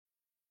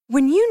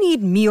When you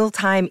need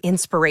mealtime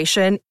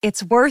inspiration,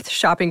 it's worth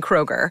shopping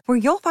Kroger, where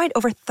you'll find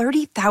over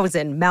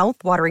 30,000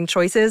 mouth-watering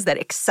choices that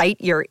excite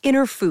your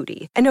inner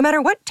foodie. And no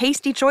matter what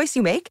tasty choice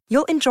you make,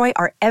 you'll enjoy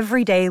our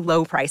everyday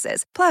low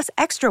prices, plus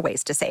extra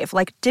ways to save,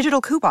 like digital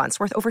coupons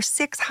worth over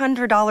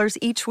 $600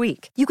 each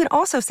week. You can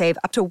also save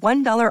up to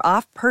 $1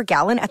 off per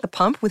gallon at the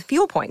pump with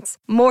fuel points.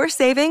 More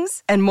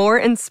savings and more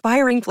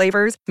inspiring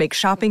flavors make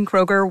shopping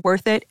Kroger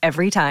worth it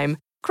every time.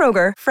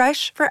 Kroger,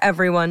 fresh for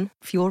everyone.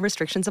 Fuel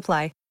restrictions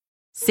apply.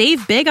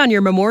 Save big on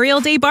your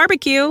Memorial Day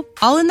barbecue,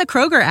 all in the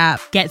Kroger app.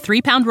 Get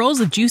 3-pound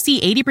rolls of juicy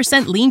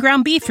 80% lean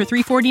ground beef for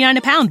 $3.49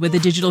 a pound with a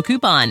digital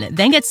coupon.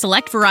 Then get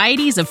select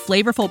varieties of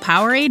flavorful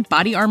Powerade,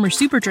 Body Armor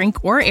Super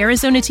Drink, or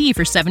Arizona tea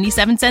for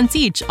 77 cents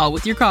each, all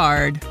with your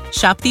card.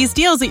 Shop these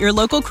deals at your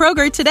local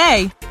Kroger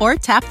today, or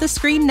tap the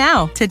screen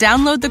now to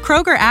download the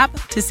Kroger app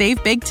to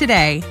save big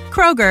today.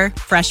 Kroger,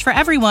 fresh for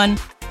everyone.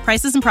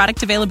 Prices and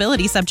product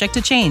availability subject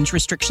to change.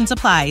 Restrictions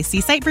apply. See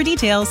site for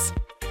details.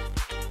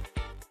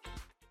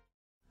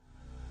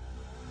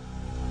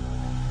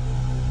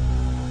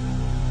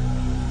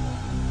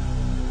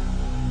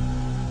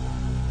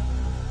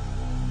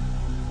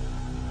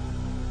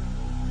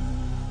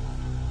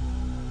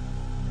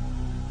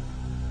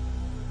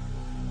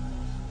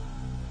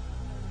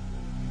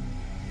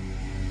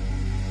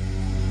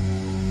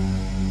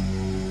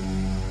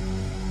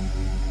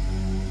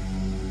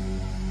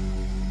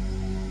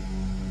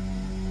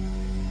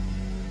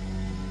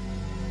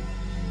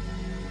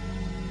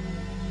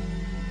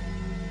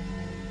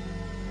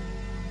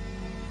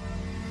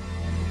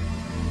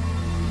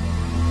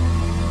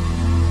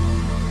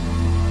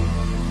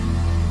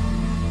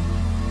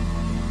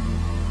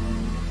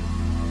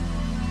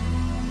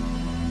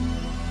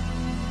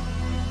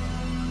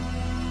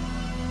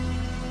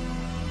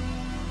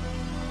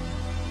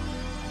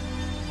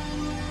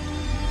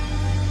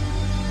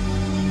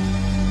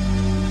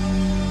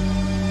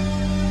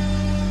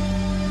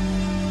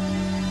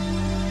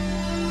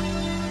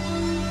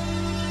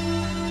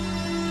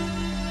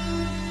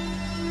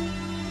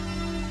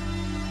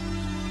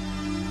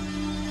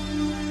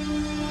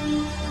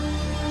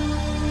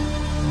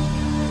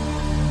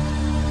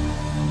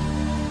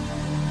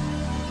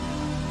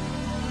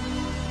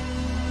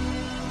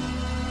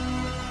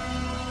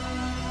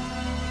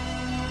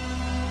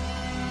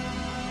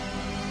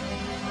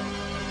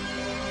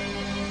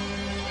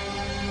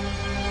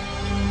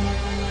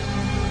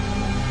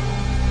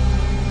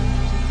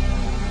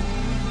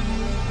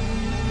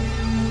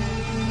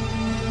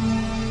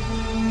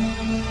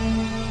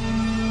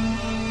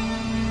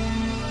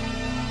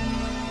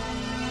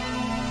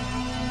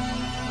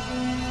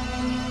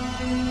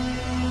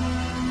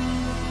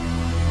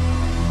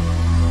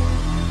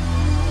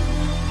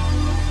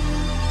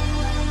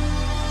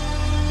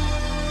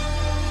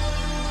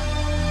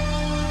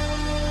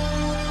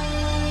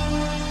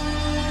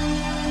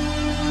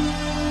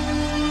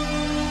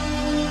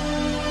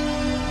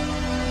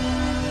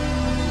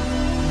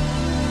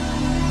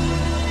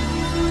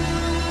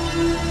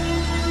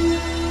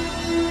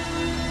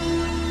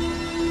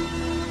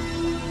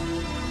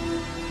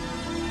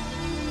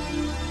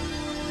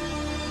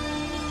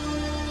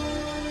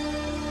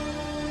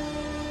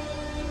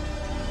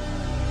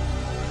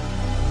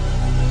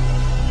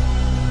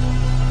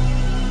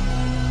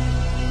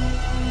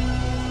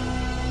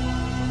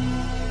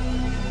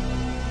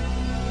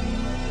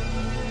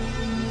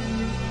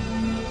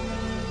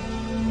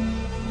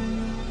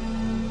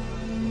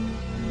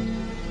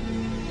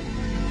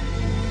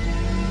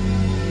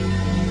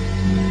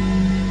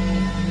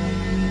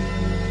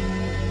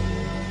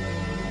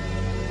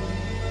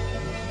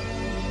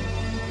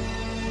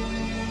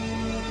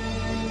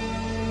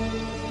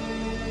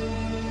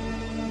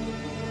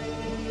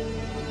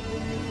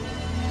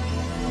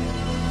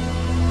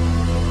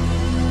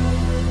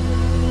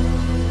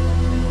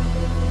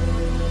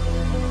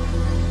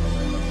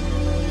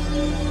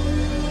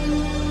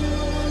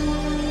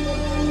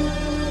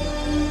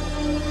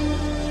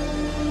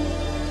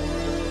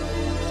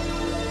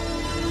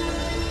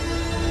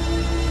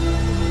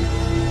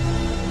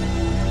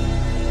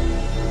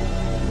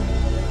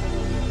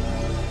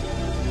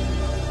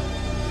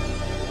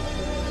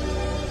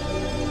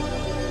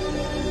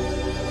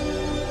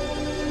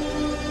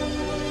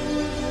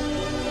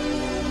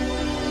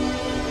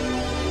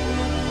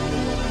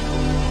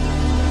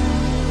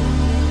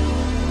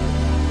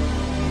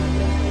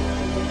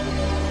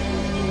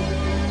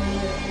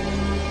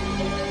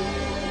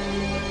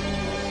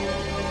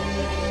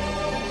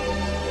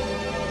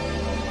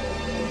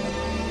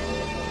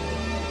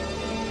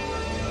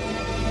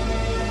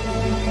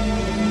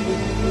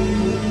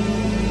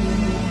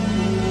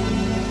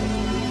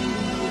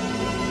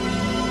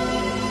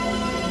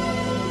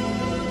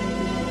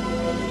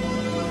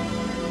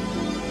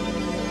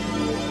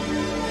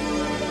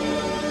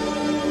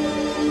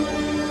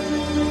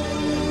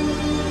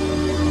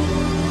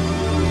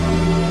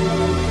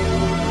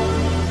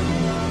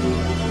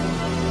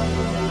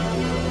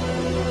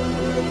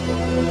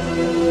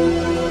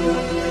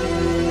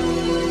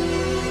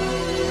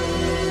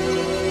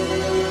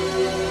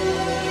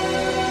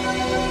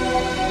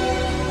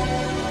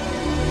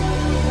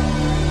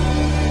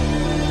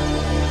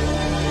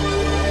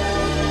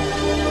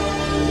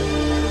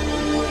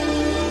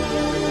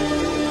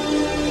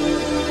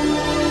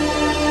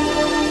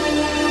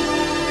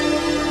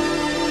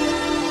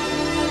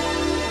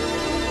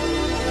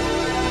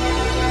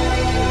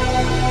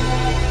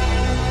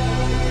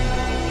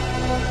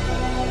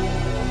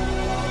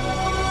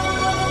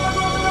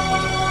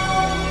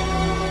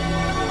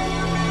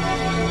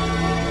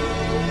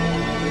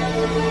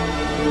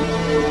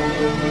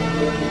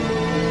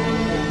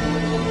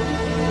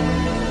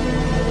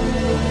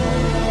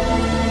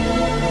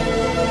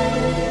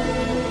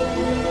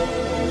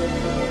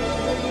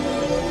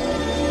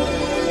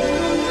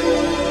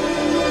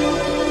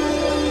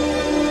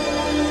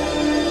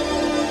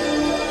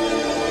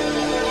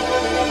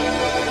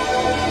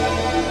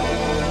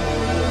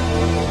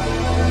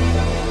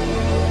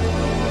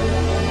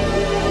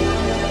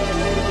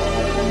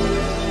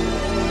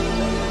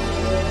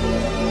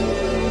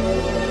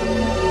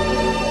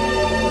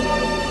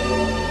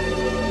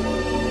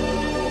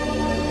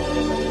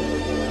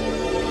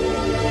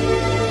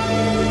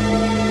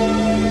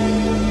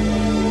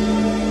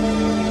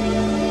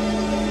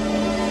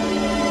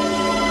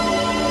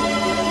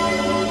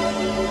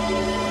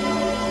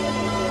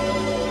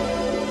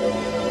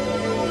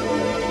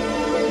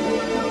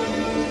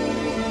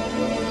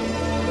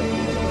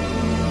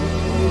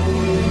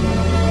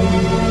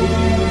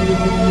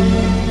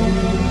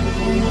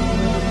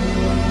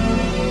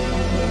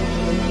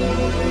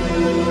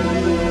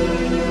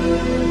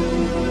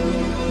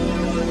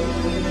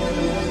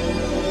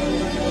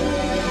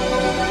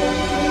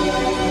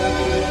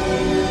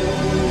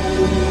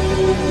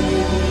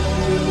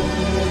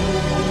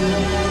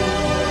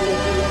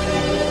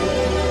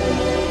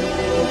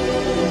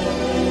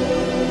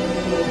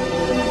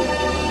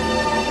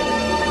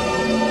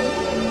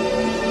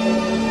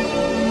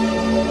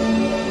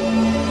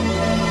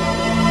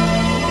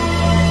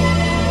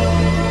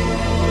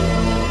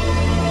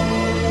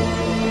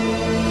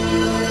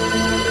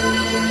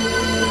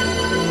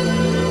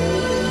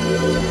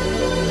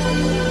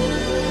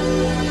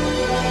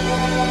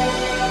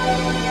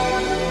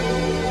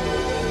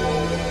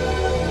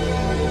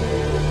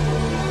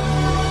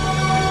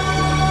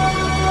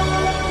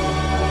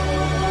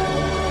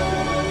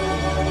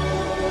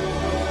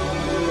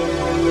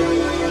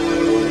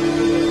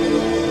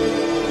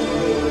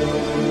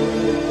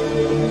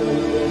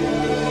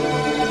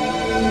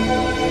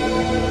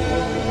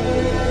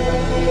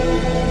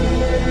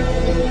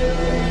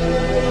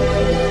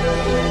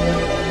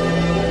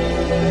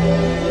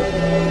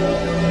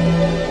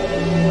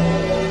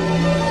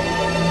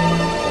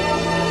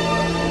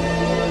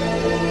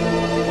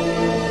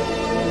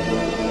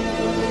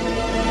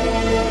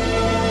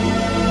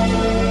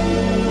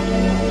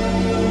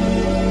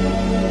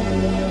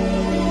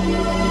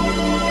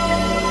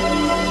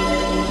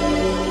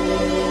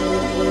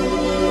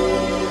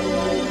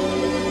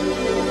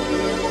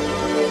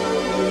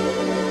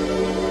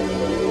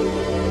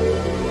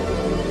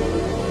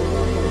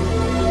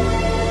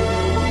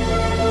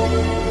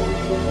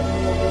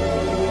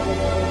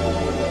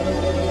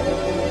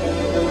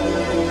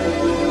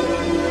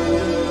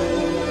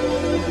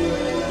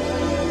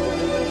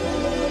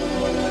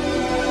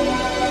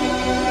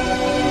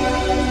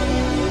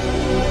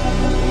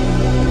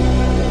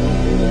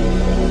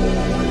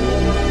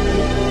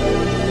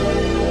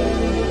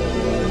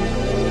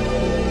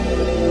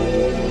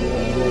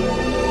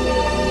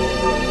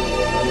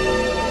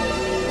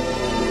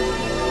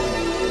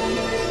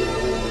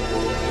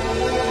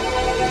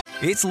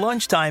 It's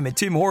lunchtime at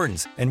Tim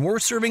Hortons, and we're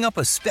serving up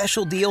a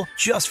special deal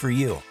just for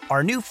you.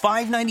 Our new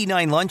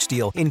 $5.99 lunch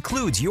deal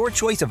includes your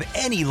choice of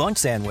any lunch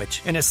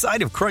sandwich and a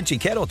side of crunchy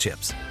kettle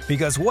chips.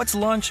 Because what's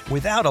lunch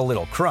without a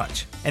little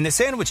crunch? And the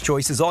sandwich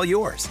choice is all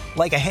yours,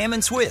 like a ham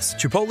and Swiss,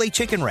 Chipotle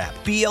chicken wrap,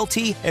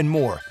 BLT, and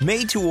more,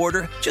 made to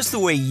order just the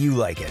way you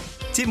like it.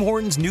 Tim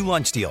Hortons' new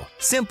lunch deal.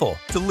 Simple,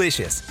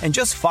 delicious, and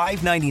just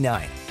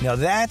 $5.99. Now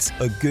that's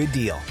a good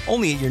deal.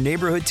 Only at your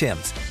neighborhood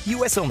Tim's.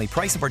 U.S. only.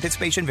 Price and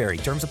participation vary.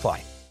 Terms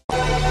apply.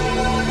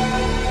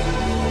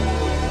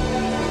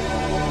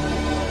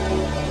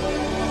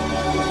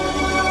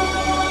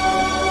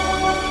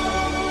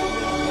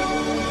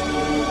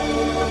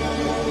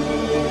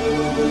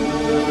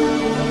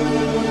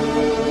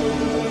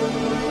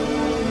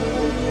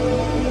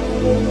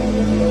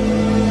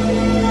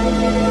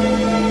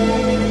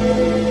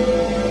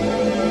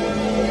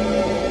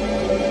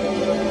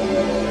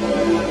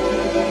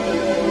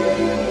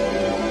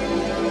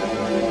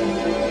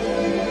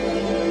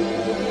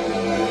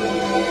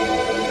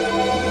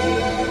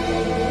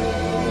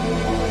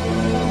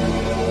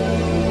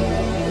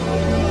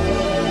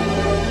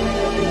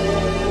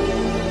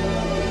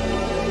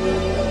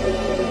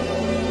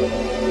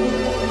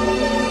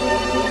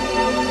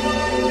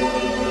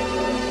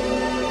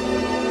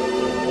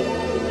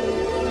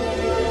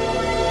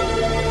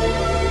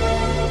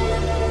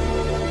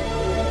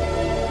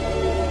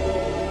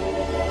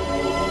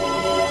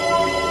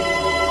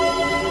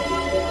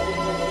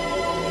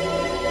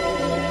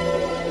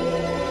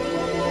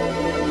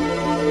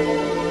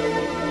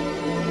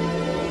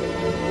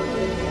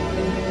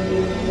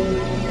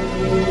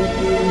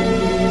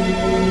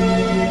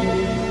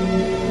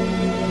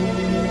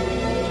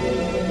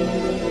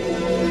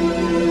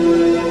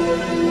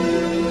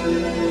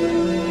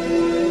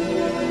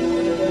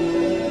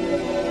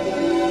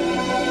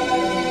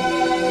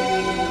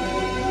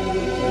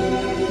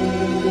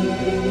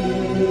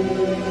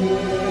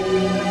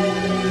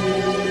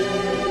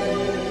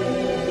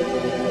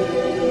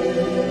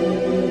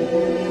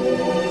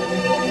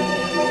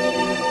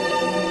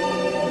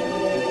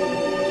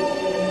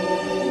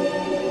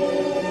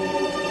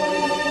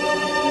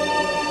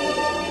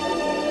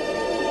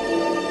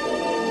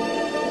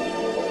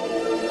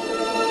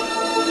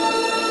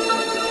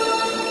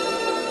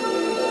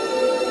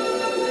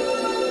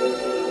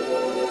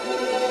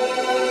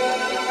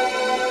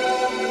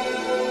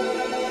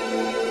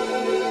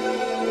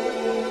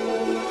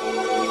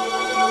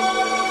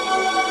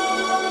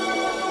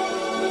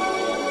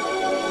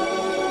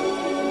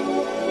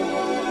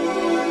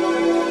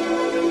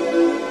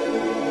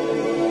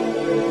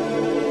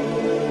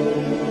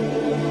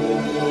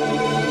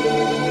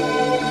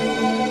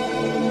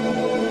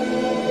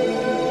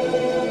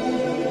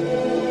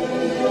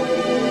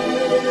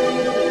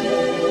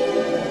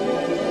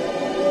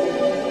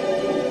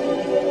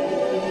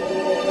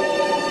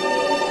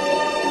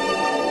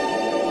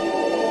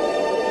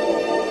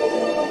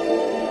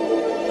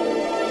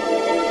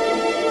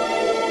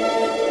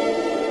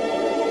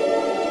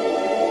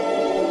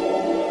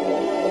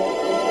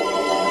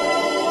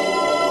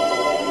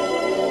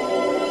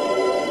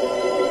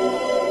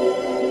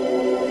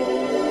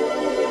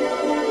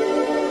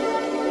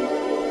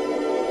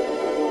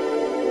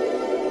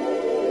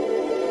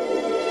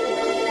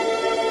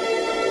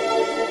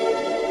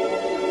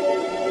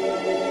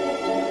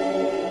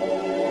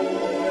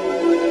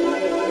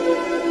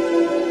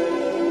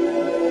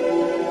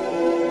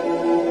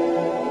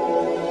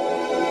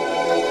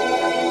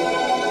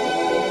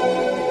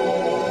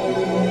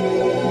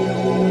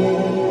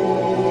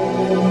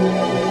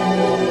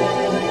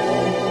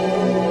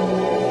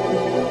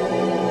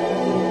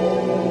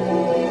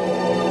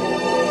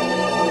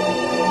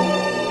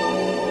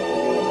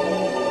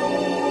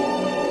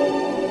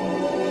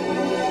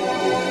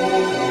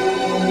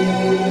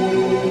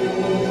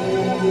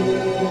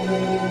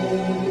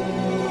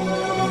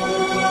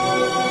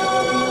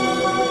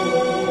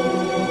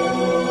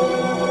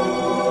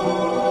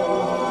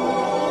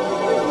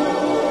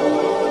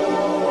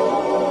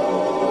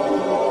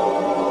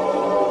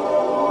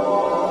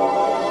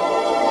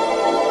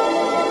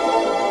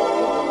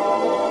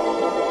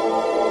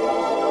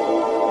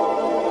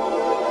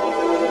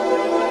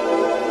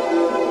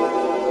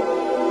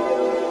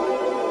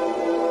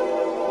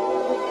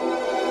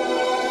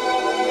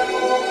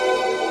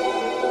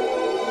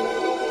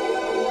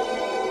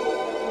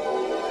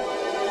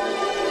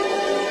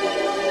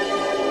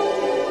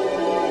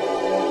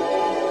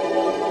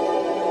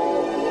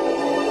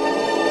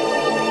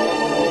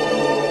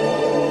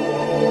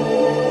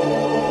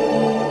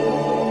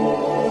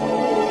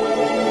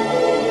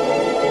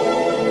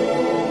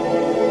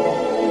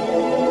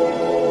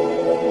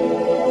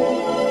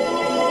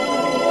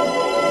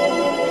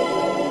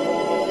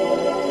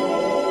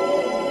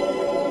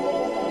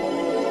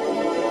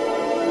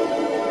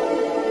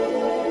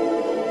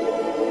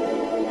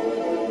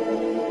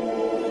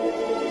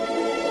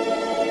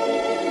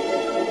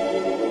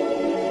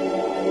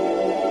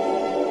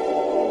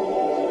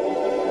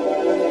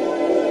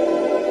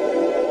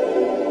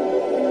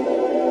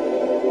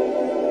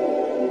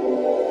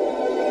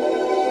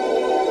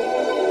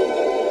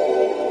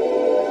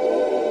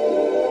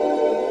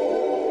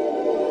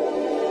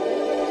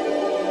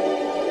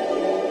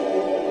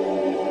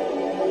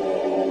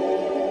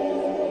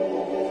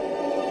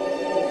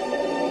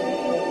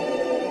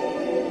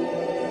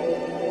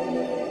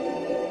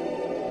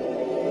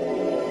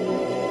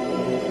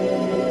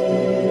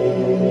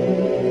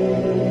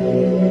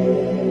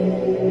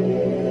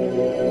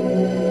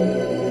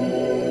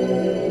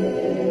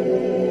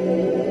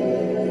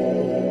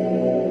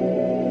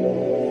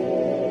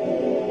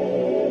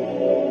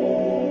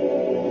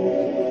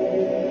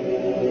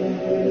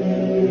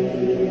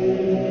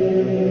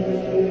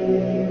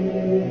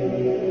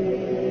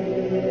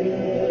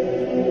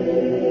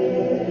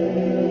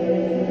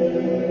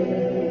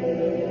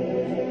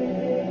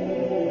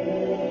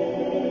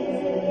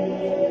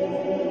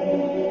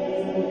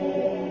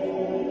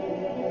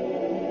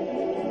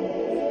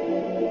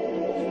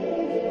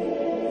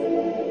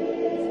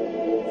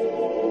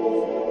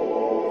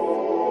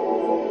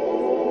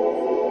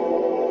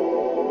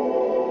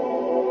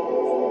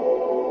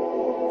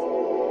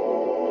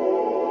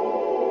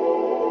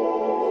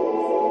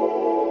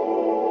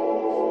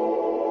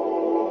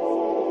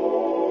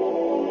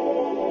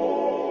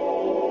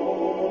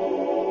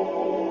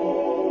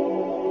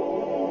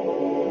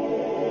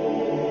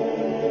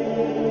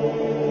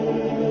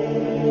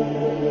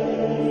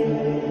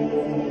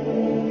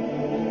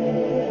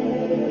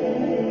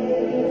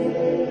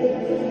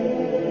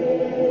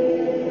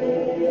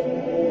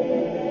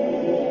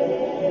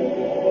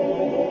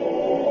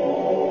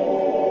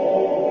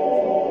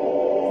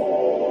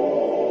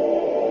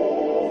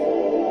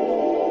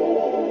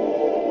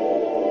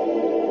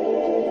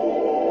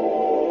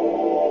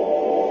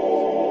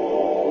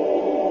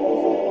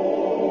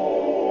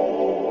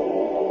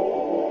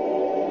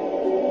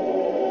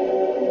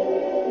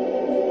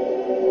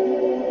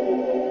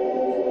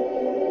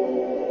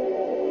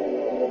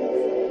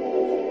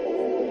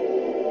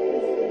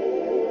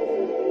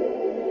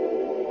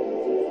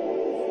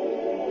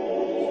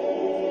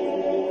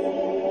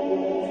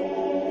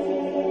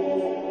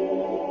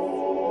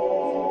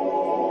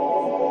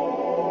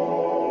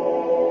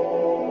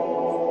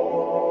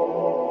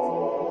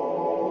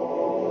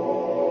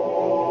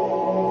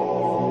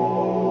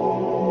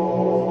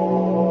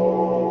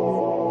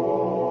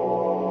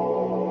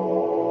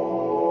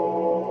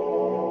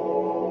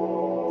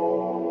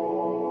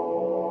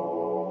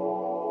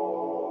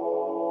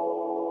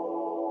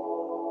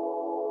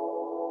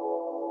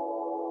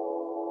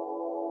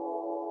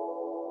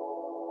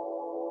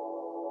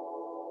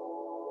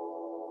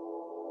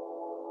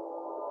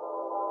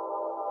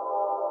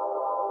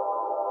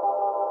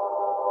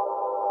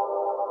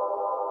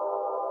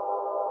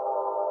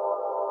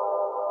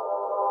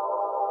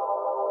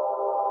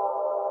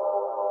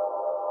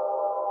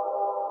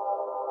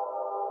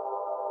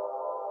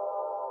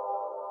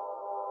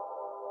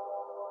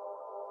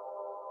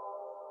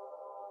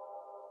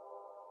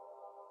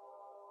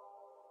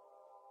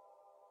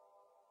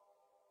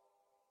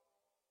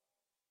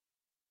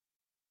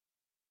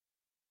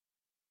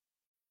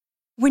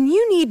 When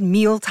you need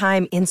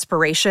mealtime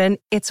inspiration,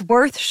 it's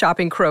worth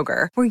shopping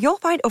Kroger, where you'll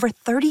find over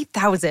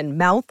 30,000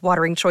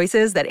 mouth-watering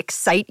choices that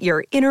excite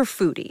your inner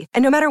foodie.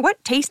 And no matter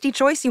what tasty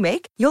choice you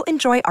make, you'll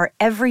enjoy our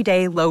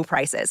everyday low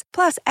prices,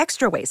 plus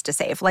extra ways to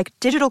save, like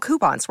digital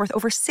coupons worth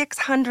over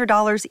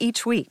 $600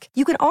 each week.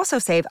 You can also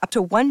save up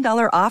to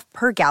 $1 off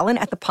per gallon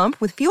at the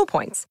pump with fuel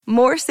points.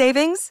 More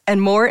savings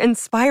and more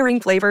inspiring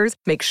flavors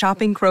make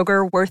shopping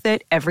Kroger worth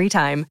it every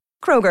time.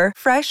 Kroger,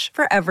 fresh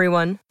for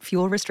everyone.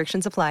 Fuel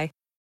restrictions apply.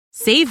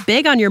 Save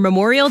big on your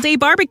Memorial Day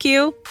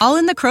barbecue, all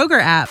in the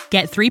Kroger app.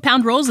 Get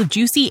 3-pound rolls of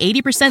juicy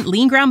 80%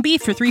 lean ground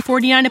beef for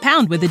 $3.49 a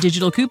pound with a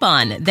digital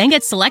coupon. Then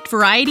get select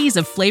varieties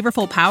of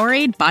flavorful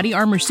Powerade, Body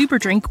Armor Super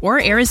Drink,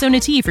 or Arizona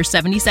tea for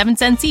 77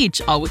 cents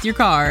each, all with your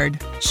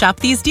card. Shop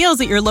these deals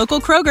at your local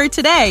Kroger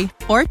today,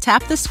 or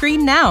tap the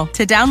screen now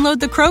to download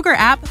the Kroger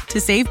app to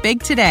save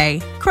big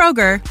today.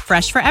 Kroger,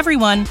 fresh for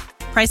everyone.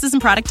 Prices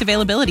and product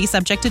availability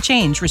subject to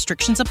change.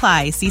 Restrictions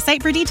apply. See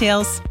site for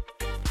details.